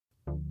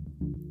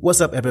What's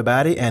up,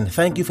 everybody, and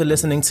thank you for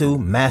listening to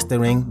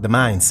Mastering the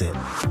Mindset.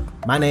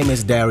 My name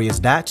is Darius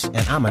Dotch,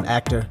 and I'm an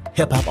actor,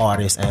 hip-hop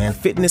artist, and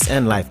fitness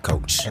and life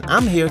coach. And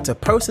I'm here to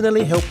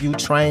personally help you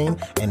train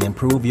and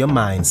improve your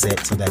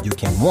mindset so that you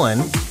can, 1,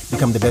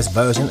 become the best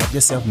version of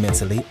yourself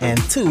mentally, and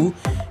 2,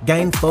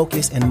 gain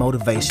focus and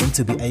motivation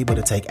to be able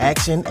to take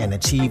action and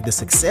achieve the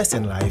success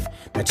in life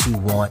that you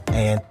want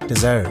and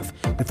deserve.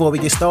 Before we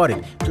get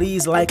started,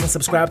 please like and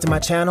subscribe to my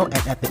channel,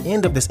 and at the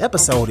end of this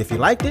episode, if you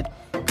liked it,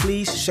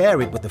 please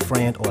share it with a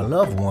friend or a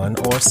loved one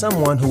or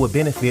someone who would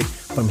benefit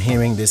from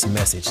hearing this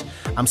message.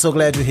 I'm so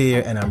glad you're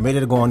here, and I'm ready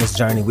to go on this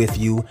journey with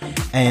you,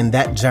 and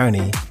that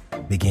journey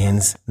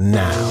begins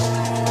now.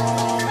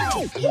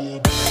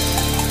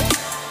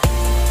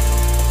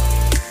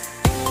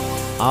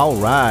 All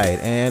right,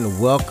 and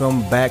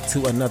welcome back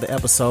to another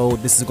episode.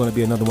 This is going to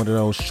be another one of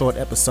those short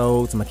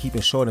episodes. I'm going to keep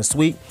it short and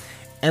sweet,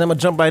 and I'm going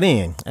to jump right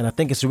in. And I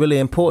think it's a really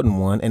important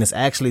one, and it's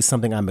actually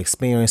something I'm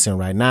experiencing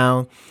right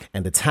now,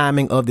 and the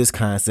timing of this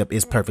concept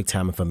is perfect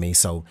timing for me.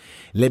 So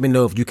let me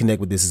know if you connect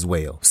with this as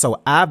well.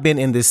 So I've been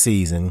in this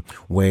season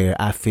where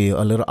I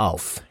feel a little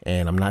off,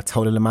 and I'm not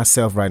totally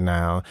myself right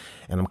now,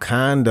 and I'm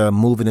kind of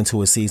moving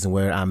into a season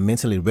where I'm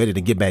mentally ready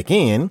to get back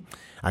in.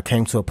 I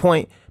came to a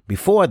point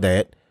before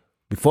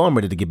I'm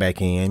ready to get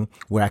back in,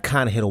 where I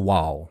kind of hit a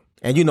wall.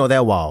 And you know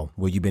that wall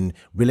where you've been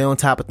really on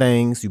top of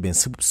things, you've been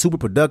super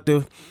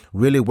productive,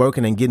 really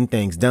working and getting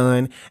things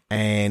done,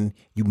 and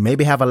you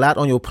maybe have a lot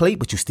on your plate,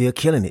 but you're still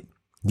killing it.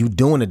 You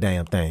doing the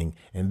damn thing.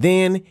 And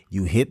then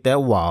you hit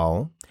that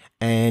wall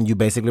and you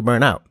basically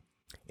burn out.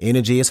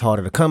 Energy is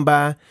harder to come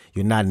by.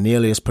 You're not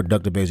nearly as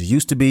productive as you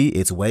used to be.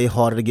 It's way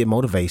harder to get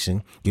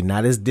motivation. You're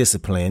not as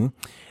disciplined.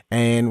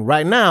 And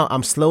right now,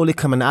 I'm slowly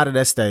coming out of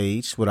that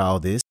stage with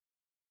all this.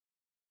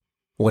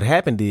 What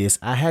happened is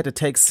I had to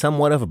take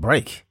somewhat of a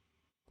break.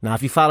 Now,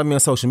 if you follow me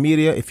on social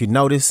media, if you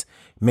notice,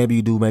 maybe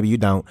you do, maybe you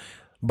don't,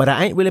 but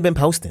I ain't really been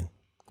posting.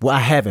 Well, I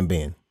haven't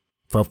been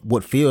for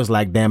what feels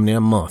like damn near a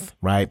month,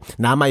 right?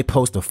 Now, I might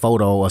post a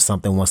photo or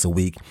something once a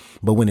week,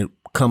 but when it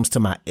comes to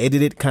my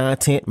edited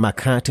content, my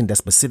content that's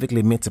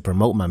specifically meant to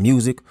promote my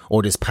music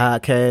or this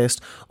podcast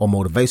or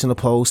motivational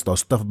posts or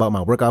stuff about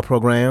my workout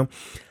program,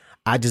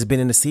 I just been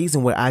in a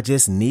season where I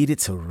just needed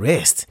to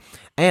rest.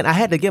 And I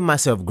had to give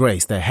myself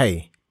grace that,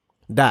 hey,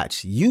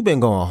 Dotch, you've been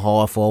going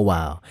hard for a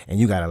while and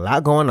you got a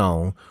lot going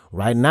on.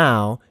 Right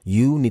now,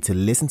 you need to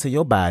listen to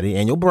your body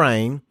and your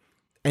brain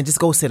and just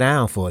go sit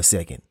down for a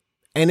second.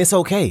 And it's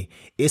okay.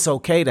 It's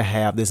okay to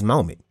have this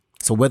moment.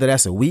 So whether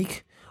that's a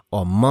week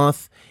or a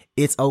month,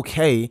 it's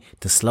okay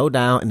to slow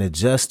down and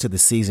adjust to the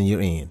season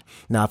you're in.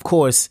 Now, of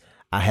course,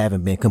 I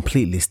haven't been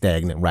completely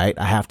stagnant, right?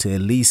 I have to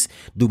at least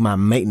do my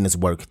maintenance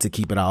work to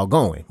keep it all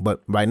going.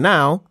 But right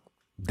now,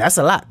 that's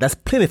a lot. That's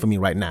plenty for me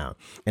right now.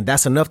 And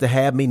that's enough to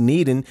have me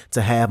needing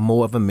to have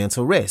more of a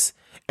mental rest.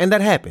 And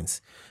that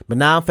happens. But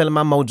now I'm feeling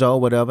my mojo,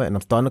 whatever, and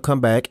I'm starting to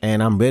come back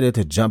and I'm ready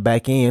to jump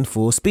back in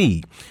full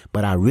speed.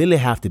 But I really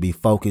have to be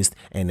focused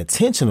and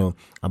intentional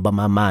about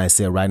my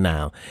mindset right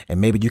now.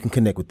 And maybe you can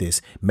connect with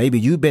this. Maybe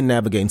you've been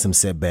navigating some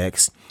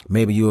setbacks.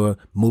 Maybe you're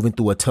moving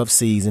through a tough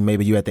season.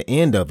 Maybe you're at the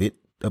end of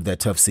that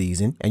tough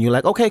season. And you're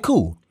like, okay,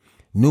 cool.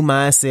 New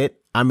mindset.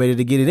 I'm ready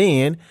to get it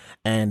in.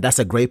 And that's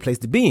a great place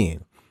to be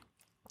in.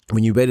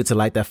 When you're ready to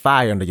light that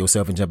fire under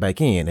yourself and jump back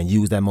in and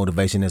use that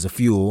motivation as a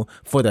fuel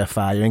for that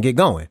fire and get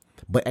going.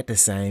 But at the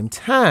same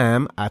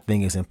time, I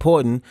think it's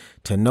important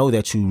to know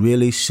that you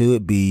really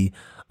should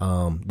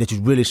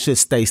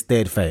stay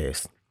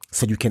steadfast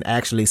so you can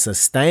actually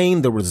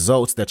sustain the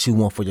results that you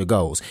want for your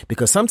goals.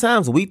 Because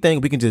sometimes we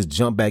think we can just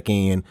jump back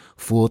in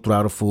full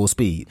throttle, full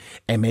speed.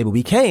 And maybe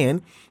we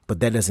can, but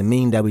that doesn't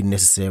mean that we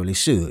necessarily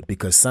should,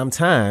 because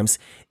sometimes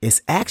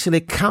it's actually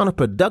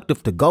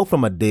counterproductive to go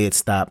from a dead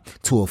stop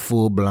to a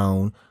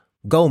full-blown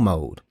go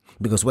mode.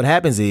 Because what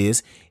happens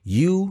is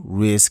you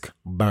risk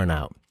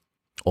burnout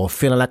or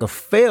feeling like a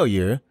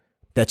failure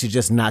that you're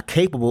just not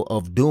capable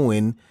of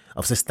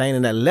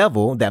sustaining that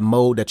level, that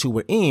mode that you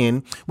were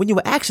in when you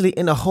were actually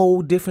in a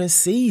whole different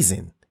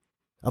season.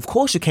 Of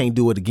course, you can't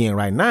do it again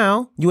right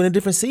now. You're in a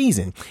different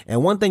season.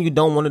 And one thing you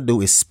don't want to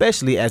do,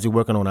 especially as we're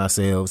working on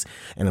ourselves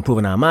and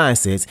improving our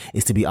mindsets,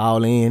 is to be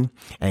all in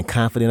and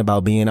confident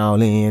about being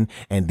all in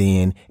and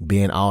then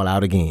being all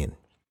out again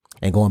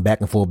and going back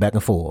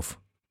and forth.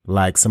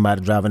 Like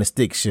somebody driving a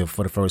stick shift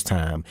for the first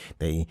time.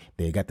 They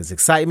got this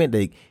excitement.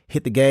 They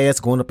hit the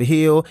gas going up a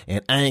hill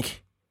and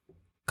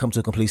come to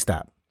a complete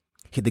stop.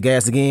 Hit the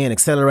gas again,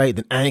 accelerate,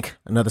 then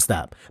another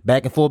stop.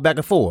 Back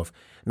and forth.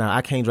 Now,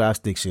 I can't drive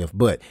stick shift,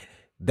 but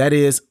that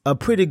is a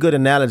pretty good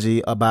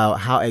analogy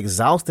about how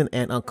exhausting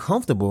and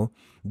uncomfortable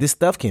this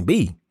stuff can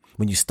be.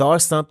 When you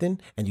start something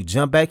and you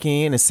jump back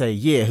in and say,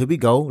 yeah, here we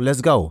go. Let's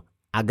go.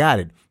 I got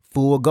it.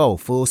 Full go,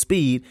 full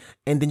speed.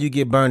 And then you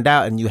get burned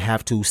out and you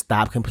have to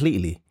stop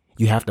completely.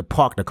 You have to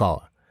park the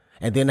car.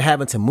 And then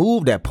having to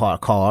move that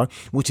parked car,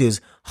 which is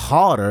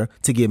harder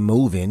to get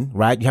moving,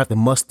 right? You have to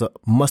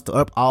muster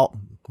up all.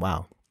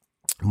 Wow.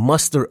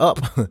 muster up,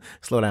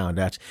 slow down,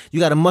 Dutch. You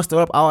got to muster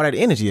up all that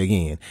energy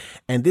again.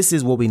 And this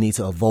is what we need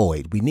to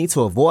avoid. We need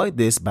to avoid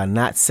this by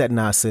not setting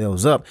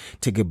ourselves up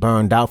to get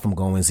burned out from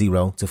going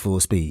 0 to full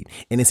speed.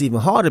 And it's even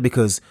harder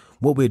because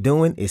what we're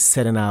doing is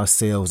setting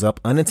ourselves up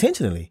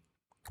unintentionally.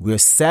 We're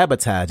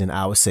sabotaging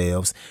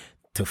ourselves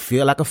to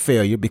feel like a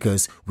failure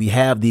because we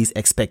have these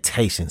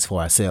expectations for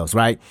ourselves,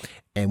 right?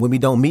 And when we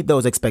don't meet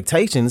those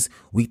expectations,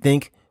 we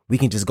think we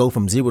can just go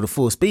from 0 to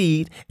full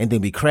speed and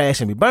then we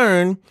crash and we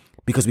burn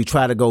because we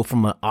try to go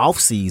from an off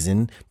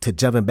season to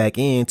jumping back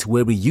in to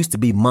where we used to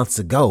be months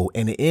ago.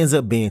 And it ends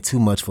up being too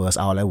much for us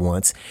all at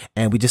once.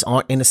 And we just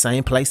aren't in the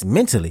same place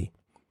mentally.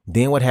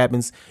 Then what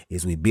happens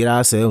is we beat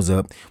ourselves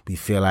up. We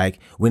feel like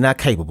we're not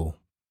capable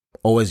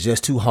or it's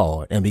just too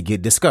hard and we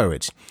get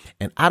discouraged.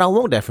 And I don't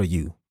want that for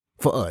you.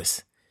 For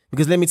us.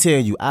 Because let me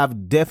tell you,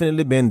 I've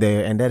definitely been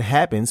there and that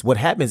happens. What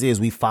happens is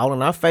we fall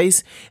on our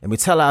face and we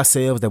tell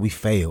ourselves that we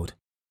failed.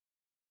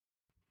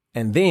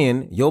 And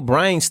then your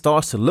brain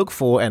starts to look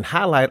for and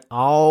highlight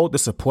all the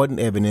supporting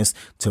evidence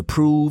to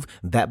prove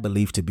that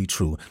belief to be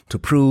true, to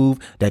prove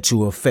that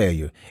you're a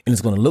failure. And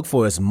it's going to look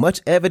for as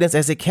much evidence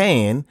as it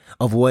can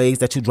of ways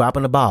that you're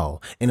dropping the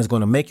ball. And it's going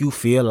to make you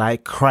feel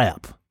like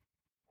crap.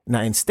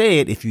 Now,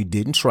 instead, if you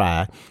didn't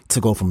try to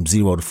go from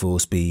 0 to full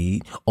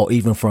speed or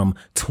even from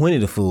 20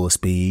 to full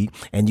speed,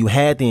 and you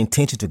had the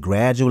intention to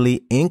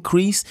gradually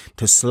increase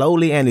to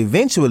slowly and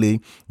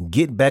eventually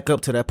get back up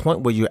to that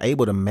point where you're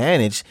able to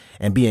manage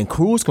and be in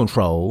cruise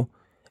control,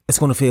 it's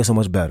going to feel so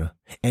much better.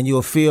 And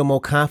you'll feel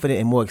more confident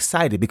and more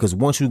excited because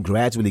once you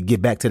gradually get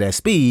back to that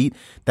speed,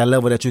 that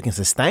level that you can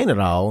sustain it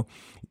all,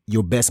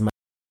 your best,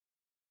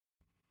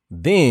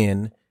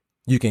 then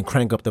you can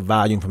crank up the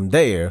volume from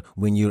there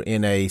when you're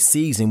in a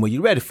season where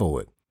you're ready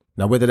for it.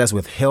 Now, whether that's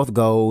with health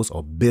goals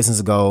or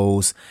business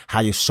goals,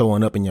 how you're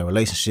showing up in your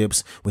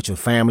relationships with your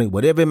family,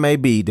 whatever it may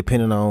be,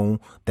 depending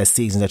on that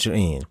season that you're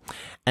in.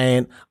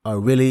 And a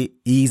really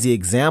easy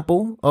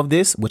example of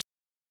this, which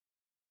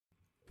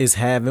is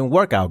having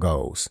workout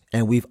goals.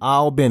 And we've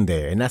all been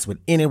there. And that's with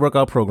any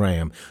workout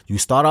program. You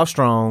start off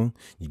strong,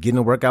 you're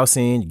getting the workouts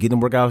in, you're getting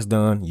the workouts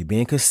done, you're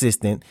being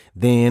consistent.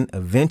 Then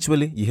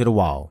eventually you hit a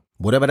wall.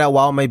 Whatever that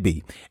wall may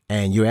be,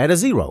 and you're at a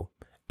 0.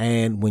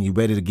 And when you're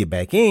ready to get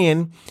back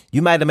in, you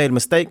might have made a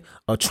mistake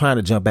of trying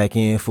to jump back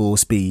in full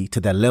speed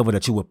to that level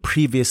that you were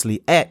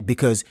previously at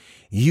because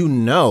you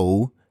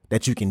know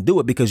that you can do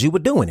it because you were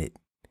doing it.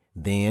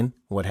 Then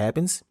what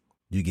happens?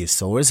 You get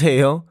sore as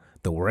hell.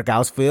 The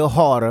workouts feel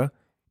harder.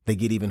 They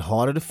get even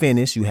harder to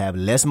finish. You have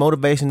less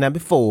motivation than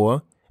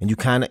before. And you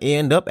kind of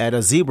end up at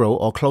a 0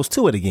 or close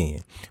to it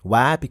again.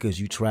 Why?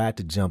 Because you tried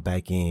to jump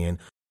back in.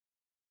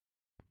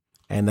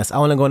 And that's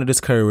only going to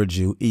discourage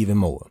you even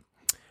more.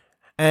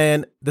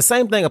 And the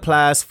same thing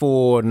applies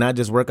for not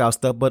just workout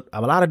stuff, but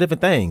a lot of different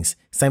things.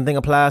 Same thing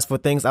applies for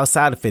things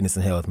outside of fitness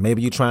and health.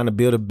 Maybe you're trying to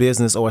build a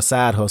business or a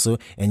side hustle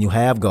and you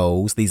have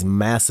goals, these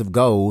massive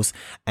goals,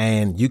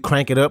 and you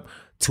crank it up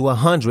to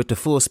 100 to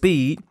full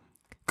speed.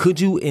 Could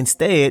you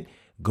instead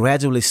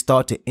gradually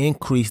start to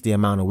increase the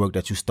amount of work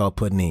that you start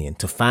putting in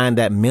to find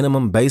that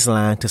minimum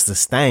baseline to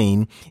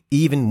sustain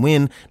even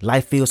when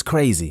life feels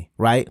crazy,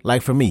 right?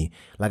 Like for me,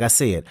 like I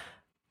said,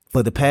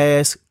 for the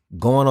past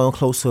going on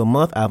close to a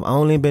month, I've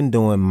only been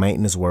doing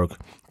maintenance work,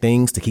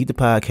 things to keep the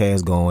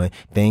podcast going,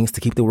 things to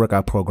keep the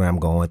workout program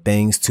going,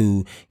 things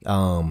to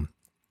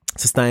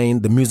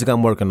sustain the music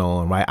I'm working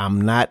on, right? I'm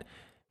not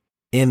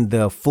in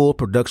the full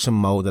production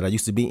mode that I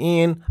used to be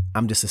in.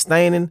 I'm just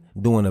sustaining,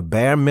 doing a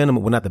bare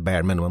minimum. Well, not the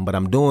bare minimum, but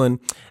I'm doing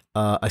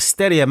a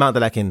steady amount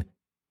that I can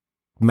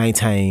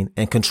maintain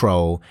and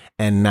control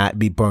and not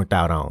be burnt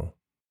out on.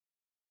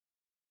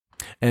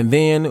 And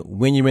then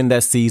when you're in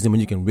that season,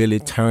 when you can really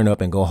turn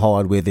up and go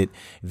hard with it,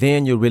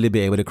 then you'll really be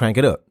able to crank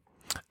it up.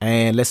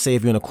 And let's say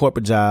if you're in a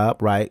corporate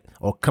job, right,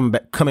 or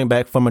coming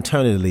back from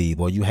maternity leave,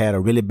 or you had a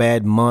really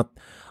bad month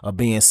of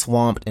being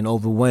swamped and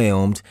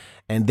overwhelmed,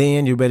 and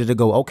then you're ready to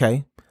go,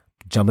 okay,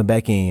 jumping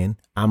back in,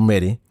 I'm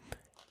ready.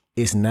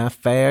 It's not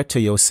fair to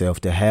yourself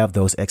to have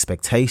those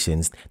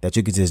expectations that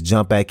you can just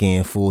jump back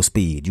in full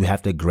speed. You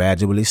have to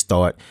gradually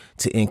start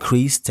to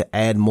increase, to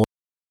add more.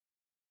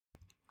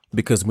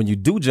 Because when you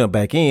do jump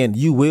back in,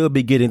 you will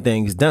be getting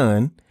things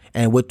done.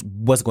 And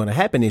what's going to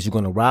happen is you're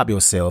going to rob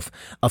yourself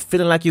of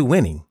feeling like you're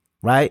winning,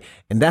 right?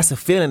 And that's a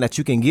feeling that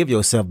you can give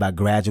yourself by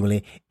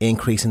gradually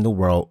increasing the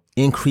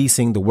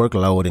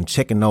workload and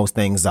checking those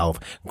things off,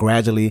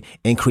 gradually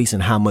increasing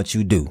how much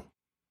you do,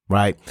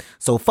 right?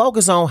 So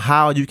focus on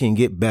how you can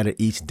get better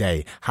each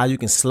day, how you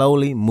can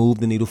slowly move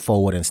the needle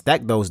forward and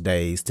stack those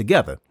days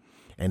together.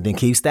 And then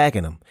keep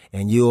stacking them.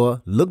 And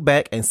you'll look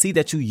back and see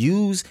that you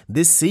use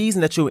this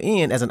season that you're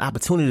in as an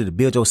opportunity to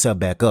build yourself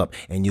back up.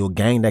 And you'll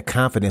gain that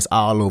confidence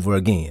all over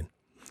again.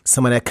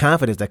 Some of that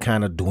confidence that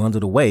kind of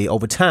dwindled away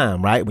over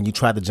time, right? When you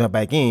tried to jump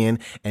back in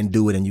and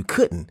do it and you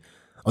couldn't.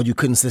 Or you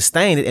couldn't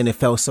sustain it and it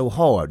felt so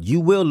hard. You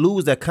will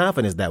lose that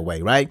confidence that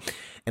way, right?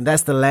 And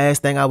that's the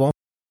last thing I want.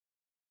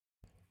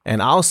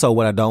 And also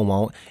what I don't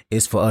want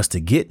is for us to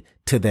get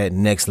to that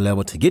next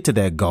level, to get to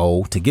that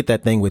goal, to get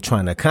that thing we're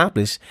trying to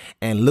accomplish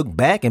and look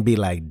back and be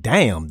like,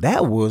 damn,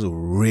 that was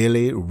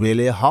really,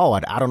 really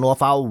hard. I don't know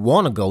if I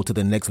want to go to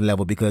the next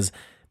level because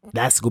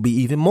that's going to be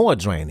even more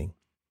draining,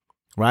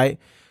 right?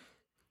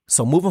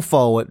 So moving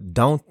forward,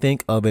 don't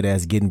think of it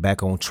as getting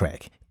back on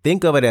track.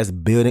 Think of it as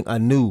building a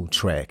new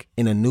track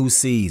in a new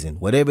season.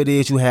 Whatever it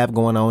is you have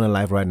going on in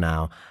life right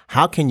now,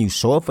 how can you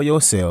show up for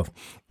yourself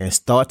and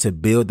start to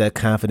build that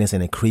confidence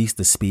and increase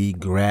the speed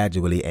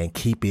gradually and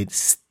keep it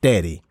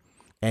steady?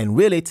 And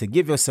really to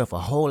give yourself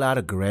a whole lot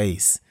of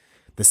grace,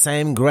 the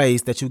same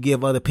grace that you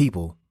give other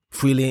people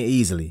freely and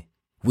easily.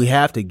 We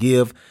have to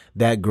give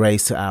that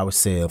grace to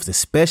ourselves,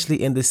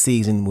 especially in the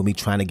season when we're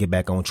trying to get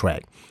back on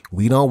track.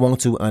 We don't want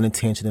to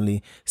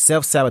unintentionally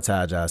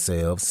self-sabotage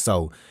ourselves.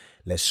 So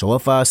let's show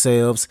up for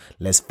ourselves.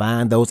 Let's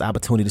find those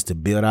opportunities to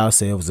build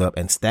ourselves up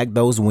and stack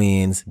those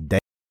wins.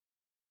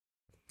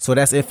 So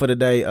that's it for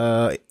today.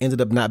 Ended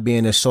up not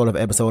being as short of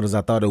an episode as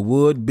I thought it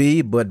would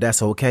be, but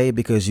that's okay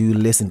because you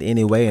listened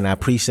anyway, and I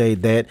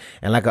appreciate that.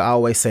 And like I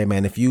always say,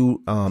 man, if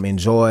you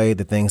enjoy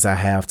the things I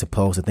have to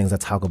post, the things I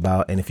talk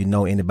about, and if you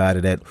know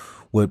anybody that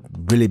would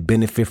really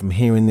benefit from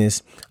hearing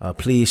this,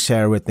 please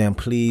share it with them.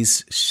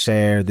 Please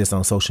share this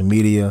on social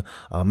media.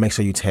 Make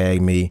sure you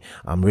tag me.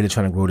 I'm really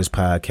trying to grow this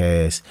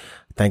podcast.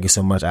 Thank you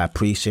so much. I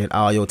appreciate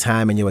all your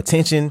time and your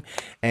attention.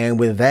 And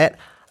with that,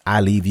 I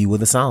leave you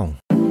with a song.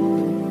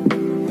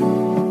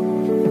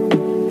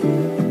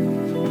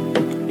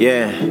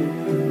 Yeah.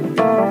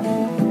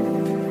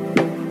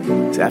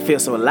 See, I feel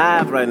so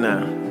alive right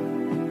now.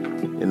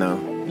 You know.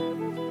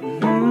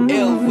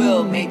 Ill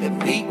will make the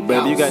beat.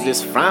 Baby, you got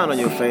this frown on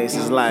your face.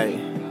 It's like,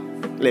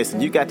 listen,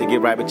 you got to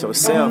get right with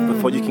yourself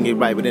before you can get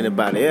right with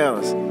anybody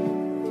else.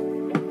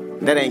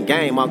 That ain't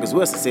game. Marcus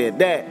Wilson said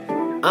that.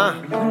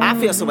 I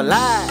feel so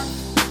alive.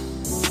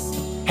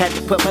 Had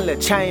to put my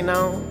little chain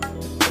on.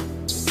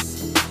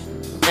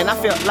 And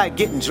I felt like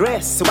getting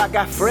dressed, so I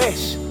got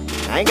fresh.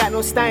 I ain't got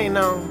no stain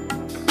on.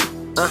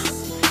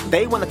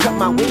 They wanna cut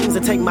my wings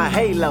and take my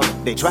halo.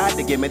 They tried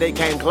to get me, they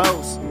came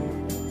close.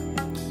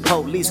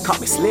 Police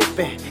caught me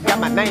slipping, got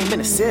my name in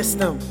the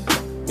system.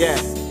 Yeah,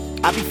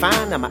 I be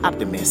fine, I'm an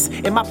optimist.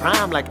 In my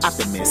prime like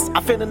optimist.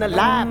 I'm feeling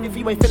alive, if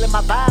you ain't feeling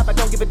my vibe, I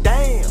don't give a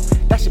damn.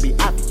 That should be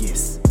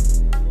obvious.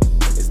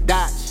 It's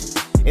Dodge,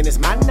 and it's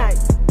my night.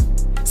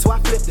 So I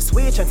flip the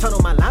switch and turn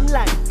on my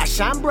limelight. I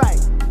shine bright,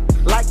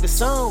 like the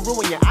sun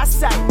ruin your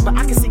eyesight. But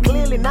I can see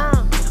clearly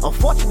now,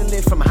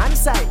 unfortunately from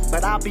hindsight.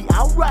 But I'll be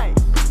alright,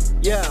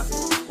 yeah.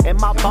 And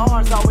my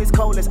bar's always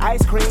cold as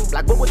ice cream.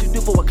 Like what would you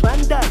do for a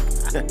Klondike?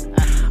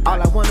 All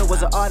I wanted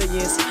was an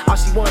audience. All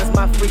she wants is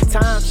my free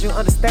time. She don't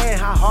understand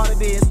how hard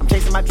it is. I'm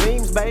chasing my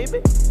dreams,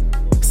 baby.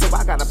 So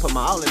I gotta put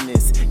my all in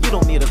this. You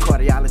don't need a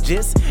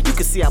cardiologist. You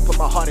can see I put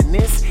my heart in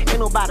this. Ain't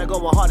nobody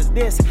going hard as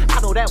this.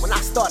 I know that when I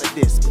started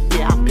this. But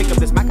yeah, I pick up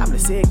this mic, I'm the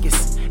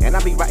sickest. And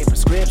I be writing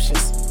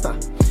prescriptions.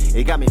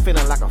 It got me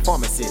feeling like a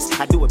pharmacist.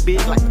 I do it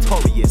big like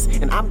Notorious.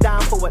 And I'm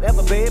down for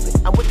whatever, baby.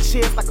 I'm with the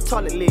chips like a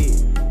toilet lid.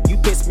 You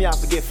piss me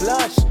off to get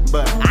flushed,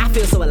 but I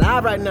feel so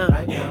alive right now.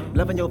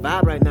 Loving your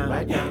vibe right now.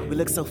 We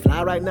look so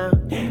fly right now.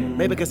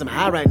 Maybe because I'm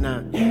high right now.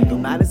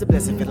 Nobody's a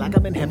blessing, feel like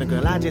I'm in heaven,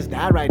 girl. I just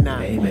die right now.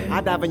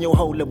 I dive in your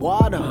holy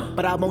water,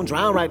 but I won't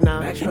drown right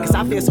now. Cause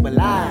I feel so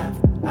alive.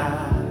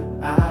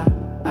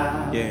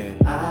 Yeah.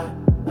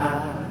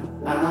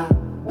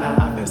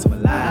 I feel so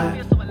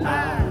alive.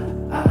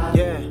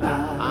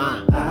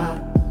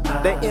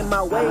 They in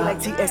my way like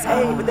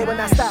TSA, but they will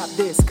not stop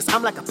this. Cause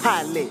I'm like a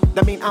pilot,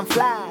 that mean I'm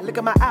fly. Look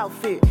at my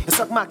outfit, and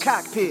suck my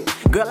cockpit.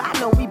 Girl, I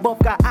know we both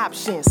got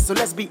options, so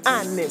let's be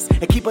honest.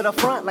 And keep it up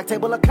front like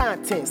table of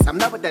contents. I'm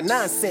not with that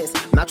nonsense,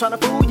 I'm not trying to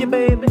fool you,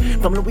 baby.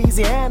 From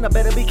Louisiana,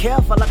 better be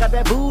careful, I got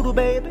that voodoo,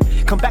 baby.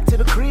 Come back to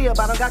the crib,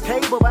 I don't got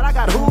cable, but I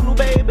got Hulu,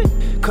 baby.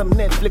 Come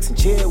Netflix and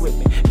chill with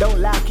me, don't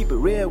lie, keep it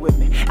real with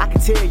me. I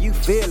can tell you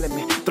feeling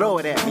me, throw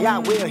it at me, I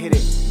will hit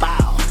it,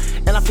 bow.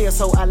 And I feel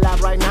so alive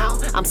right now.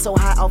 I'm so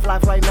high off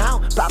life right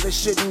now. Probably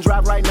shouldn't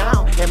drive right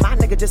now. And my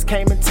nigga just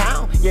came in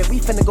town. Yeah, we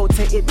finna go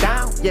take it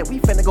down. Yeah, we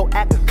finna go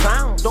act a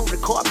clown. Don't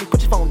record me,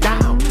 put your phone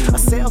down. A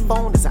cell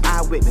phone is an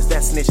eyewitness,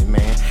 that's snitching,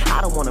 man.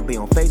 I don't wanna be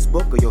on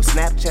Facebook or your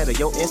Snapchat or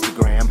your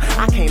Instagram.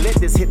 I can't let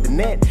this hit the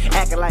net,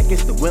 acting like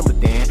it's the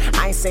Wimbledon.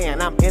 I ain't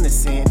saying I'm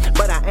innocent,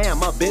 but I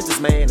am a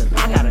businessman. And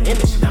I got an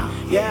image now.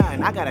 Yeah,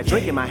 and I got a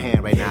drink in my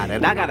hand right now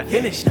that I gotta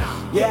finish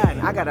now. Yeah,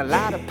 and I got a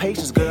lot of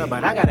patience, girl,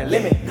 but I got a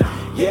limit.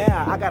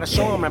 Yeah, I gotta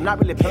show them I'm not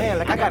really playing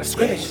like I gotta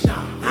scrimmage.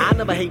 I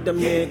never hate them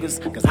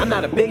niggas, cause I'm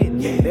not a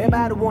bigot.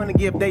 Everybody wanna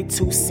give they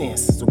 2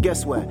 cents. So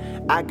guess what?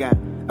 I got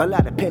a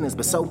lot of pennies,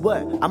 but so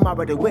what? I'm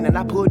already winning,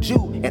 I pulled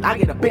you, and I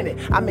get up in it.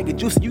 I make it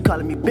juicy, you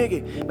calling me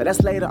bigot. But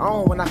that's later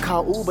on when I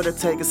call Uber to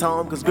take us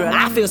home. Cause girl,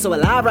 I feel so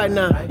alive right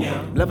now.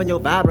 Loving your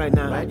vibe right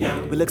now.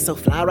 We look so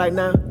fly right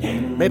now.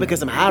 Maybe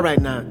cause I'm high right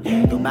now.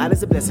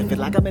 Nobody's a blessing, feel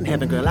like I'm in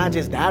heaven, girl. I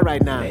just die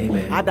right now.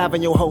 I dive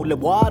in your holy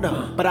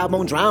water, but I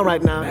won't drown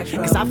right now.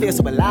 Cause I feel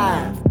so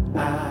alive.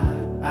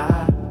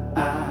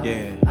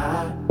 Yeah.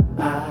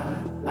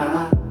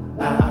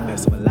 I feel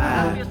so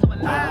alive.